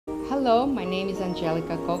Hello, my name is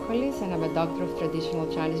Angelica Kochalis and I'm a doctor of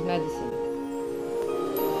traditional Chinese medicine.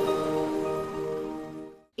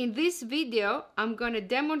 In this video, I'm going to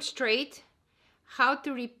demonstrate how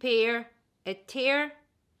to repair a tear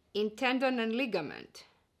in tendon and ligament.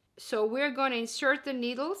 So we're going to insert the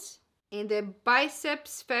needles in the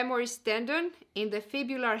biceps femoris tendon in the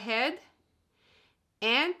fibular head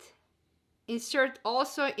and insert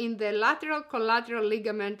also in the lateral collateral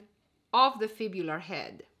ligament of the fibular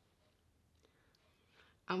head.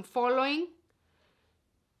 I'm following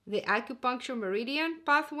the acupuncture meridian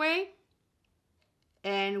pathway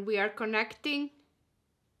and we are connecting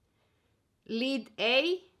lead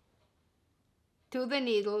A to the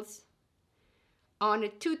needles on a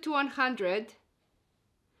 2 to 100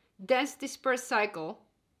 dense dispersed cycle,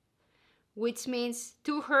 which means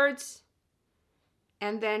 2 hertz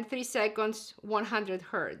and then 3 seconds 100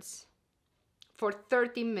 hertz for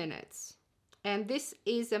 30 minutes. And this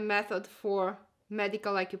is a method for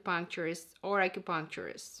medical acupuncturists or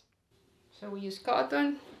acupuncturists. So we use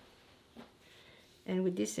cotton and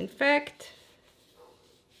we disinfect.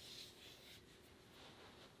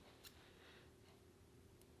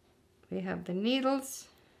 We have the needles,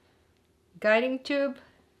 guiding tube,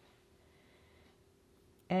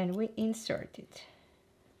 and we insert it.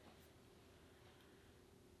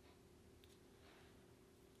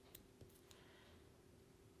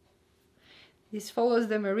 This follows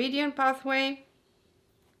the meridian pathway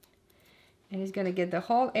and it's going to get the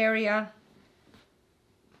whole area.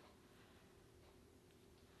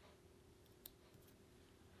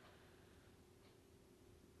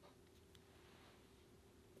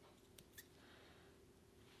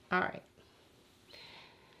 All right.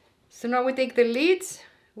 So now we take the leads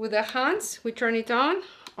with the HANS, we turn it on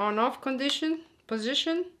off position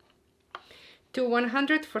to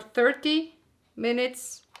 100 for 30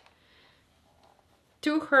 minutes.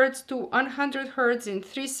 2 hertz to 100 hertz in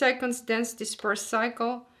 3 seconds dense dispersed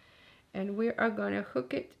cycle, and we are going to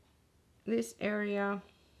hook it this area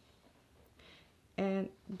and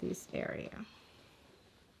this area.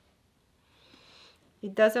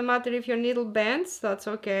 It doesn't matter if your needle bends, that's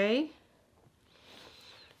okay.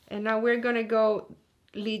 And now we're going to go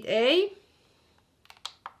lead A.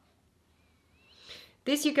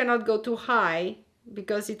 This you cannot go too high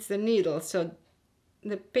because it's the needle, so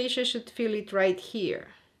the patient should feel it right here.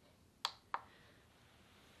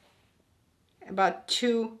 About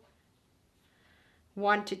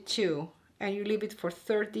 1 to 2, and you leave it for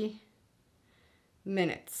 30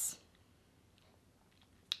 minutes.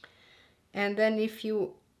 And then if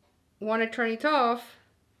you want to turn it off,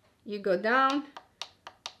 you go down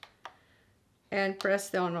and press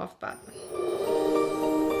the on-off button.